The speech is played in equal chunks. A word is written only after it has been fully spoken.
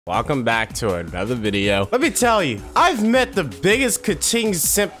Welcome back to another video. Let me tell you, I've met the biggest Keqing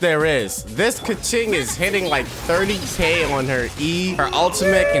Simp there is. This Keqing is hitting like 30k on her E. Her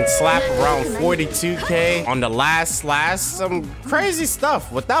ultimate can slap around 42k on the last slash. Some crazy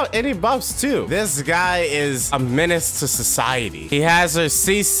stuff without any buffs too. This guy is a menace to society. He has her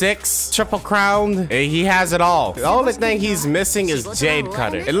C6, triple crown. He has it all. The only thing he's missing is Jade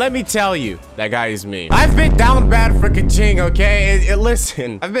Cutter. And let me tell you, that guy is me. I've been down bad for Keqing, okay?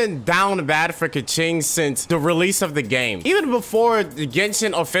 Listen, I've been down bad for Keqing since the release of the game. Even before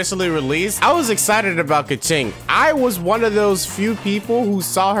Genshin officially released, I was excited about Keqing. I was one of those few people who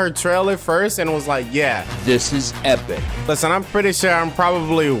saw her trailer first and was like, yeah, this is epic. Listen, I'm pretty sure I'm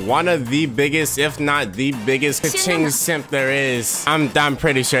probably one of the biggest, if not the biggest Keqing Simp there is. I'm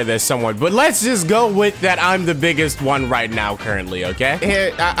pretty sure there's someone, but let's just go with that I'm the biggest one right now currently, okay?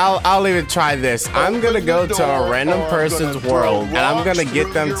 Here, I'll even try this. I'm gonna go to a random person's world and I'm gonna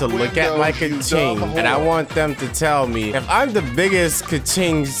get them to look at my Keqing and I want them to tell me if I'm the biggest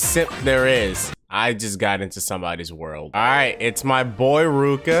Keqing Simp there is. I just got into somebody's world. All right, it's my boy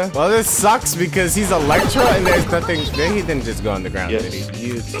Ruka. Well, this sucks because he's Electra and there's nothing. He didn't just go on the ground, did he?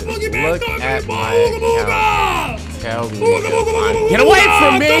 You just look at my account. Tell me get away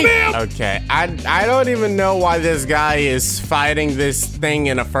from me! Okay, I don't even know why this guy is fighting this thing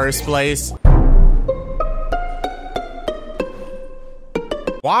in the first place.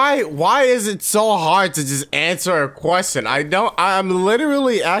 Why is it so hard to just answer a question? I'm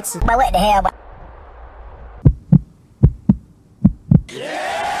literally asking. But what the hell?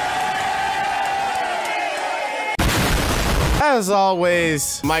 As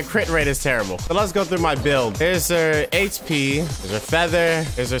always, my crit rate is terrible. So let's go through my build. Here's her HP, here's her feather,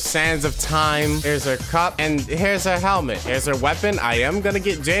 here's her sands of time, here's her cup, and here's her helmet. Here's her weapon. I am gonna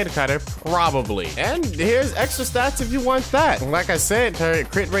get Jade Cutter, probably. And here's extra stats if you want that. Like I said, her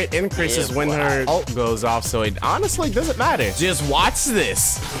crit rate increases when her ult goes off, so it honestly doesn't matter. Just watch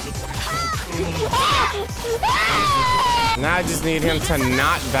this. Now I just need him to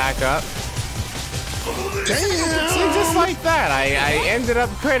not back up. Damn. See, just like that, I ended up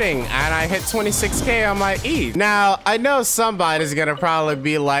critting and I hit 26k on my E. Now, I know somebody's gonna probably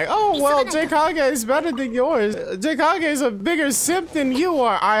be like, oh, well, Keqing is better than yours. Keqing is a bigger simp than you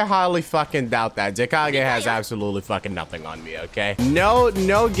are. I highly fucking doubt that. Keqing has absolutely fucking nothing on me, okay? No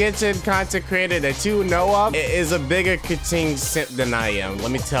Genshin content creator that you know of is a bigger Keqing simp than I am.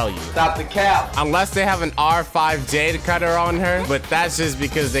 Let me tell you. Stop the cap. Unless they have an R5 Jade Cutter on her, but that's just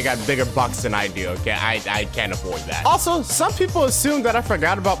because they got bigger bucks than I do, okay? I can't afford that. Also, some people assume that I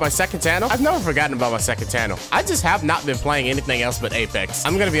forgot about my second channel. I've never forgotten about my second channel. I just have not been playing anything else but Apex.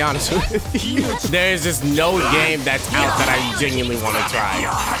 I'm gonna be honest with you. There's just no game that's out that I genuinely want to try.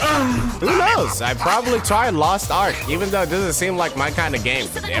 Who knows? I probably tried Lost Ark, even though it doesn't seem like my kind of game.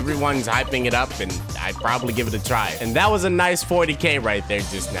 Everyone's hyping it up and I'd probably give it a try. And that was a nice 40k right there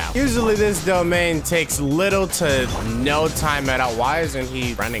just now. Usually this domain takes little to no time at all. Why isn't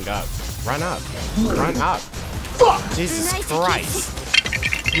he running up? Run up. Run up. Fuck! Jesus Christ.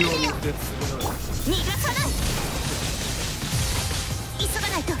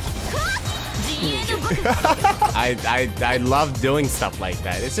 I love doing stuff like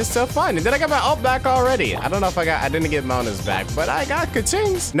that. It's just so fun. And then I got my ult back already. I don't know if I didn't get Mona's back, but I got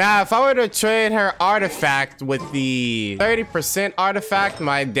Keqing's. Now, if I were to trade her artifact with the 30% artifact,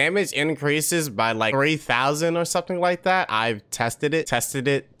 my damage increases by like 3,000 or something like that. I've tested it.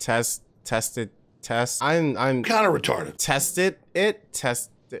 Test. I'm kind of retarded. Test.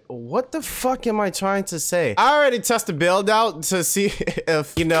 What the fuck am I trying to say? I already tested the build out to see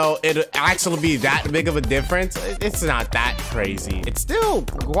if, you know, it'll actually be that big of a difference. It's not that crazy. It's still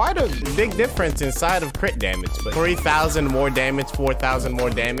quite a big difference inside of crit damage, but 3,000 more damage, 4,000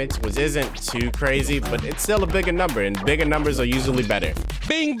 more damage, which isn't too crazy, but it's still a bigger number, and bigger numbers are usually better.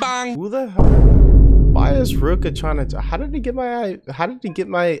 Bing bang. Who the hell? Why is Ruka trying to? How did he get my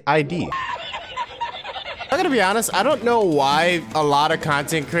ID? I'm gonna be honest, I don't know why a lot of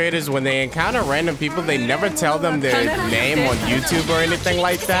content creators, when they encounter random people, they never tell them their name on YouTube or anything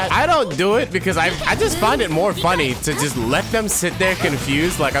like that. I don't do it because I just find it more funny to just let them sit there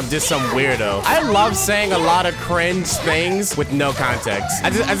confused like I'm just some weirdo. I love saying a lot of cringe things with no context. I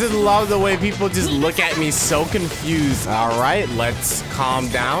just love the way people just look at me so confused. All right, let's calm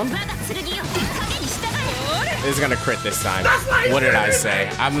down. It's gonna crit this time. What did I say?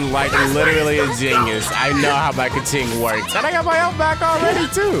 I'm like literally a genius. I know how my Keqing works. And I got my ult back already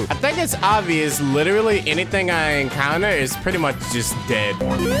too. I think it's obvious. Literally anything I encounter is pretty much just dead.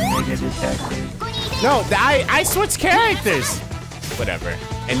 No, I switched characters. Whatever.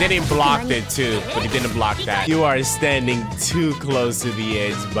 And then he blocked it too, but he didn't block that. You are standing too close to the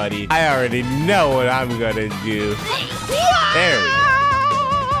edge, buddy. I already know what I'm gonna do. There we go.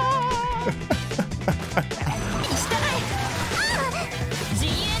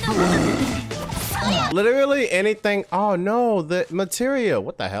 Literally anything. Oh no, the material.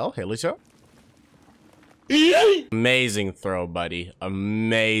 What the hell? Haley show? Amazing throw, buddy.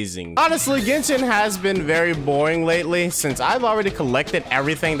 Amazing. Honestly, Genshin has been very boring lately since I've already collected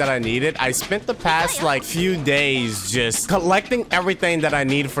everything that I needed. I spent the past like few days just collecting everything that I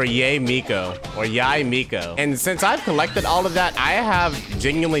need for Yae Miko or Yae Miko. And since I've collected all of that, I have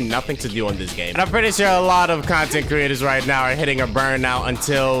genuinely nothing to do on this game. And I'm pretty sure a lot of content creators right now are hitting a burnout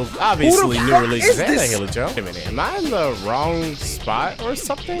until obviously new releases. Hey, Wait a minute, am I in the wrong spot or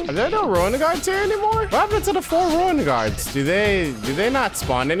something? Are there no ruin guards here anymore? What happened to the 4 ruin guards? Do they not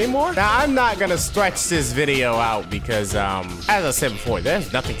spawn anymore? Now I'm not gonna stretch this video out because as I said before,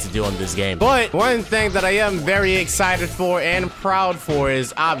 there's nothing to do on this game. But one thing that I am very excited for and proud for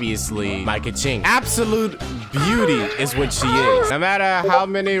is obviously my Keqing. Absolute beauty is what she is. No matter how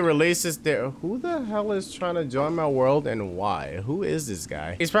many releases there. Who the hell is trying to join my world and why? Who is this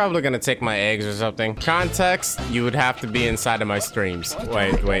guy? He's probably gonna take my eggs or something. Context, you would have to be inside of my streams.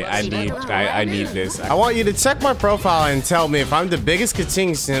 Wait, I need this. I want you to check my profile and tell me if I'm the biggest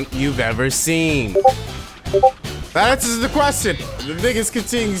Keqing simp you've ever seen. That answers the question. The biggest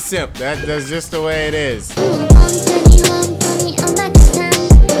Keqing simp. That's just the way it is.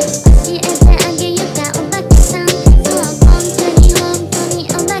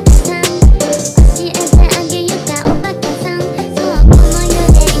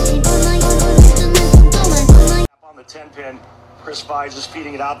 On the 10 pin, Chris Vise is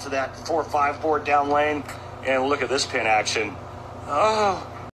feeding it out to that 4-5 board down lane. And look at this pin action. Oh.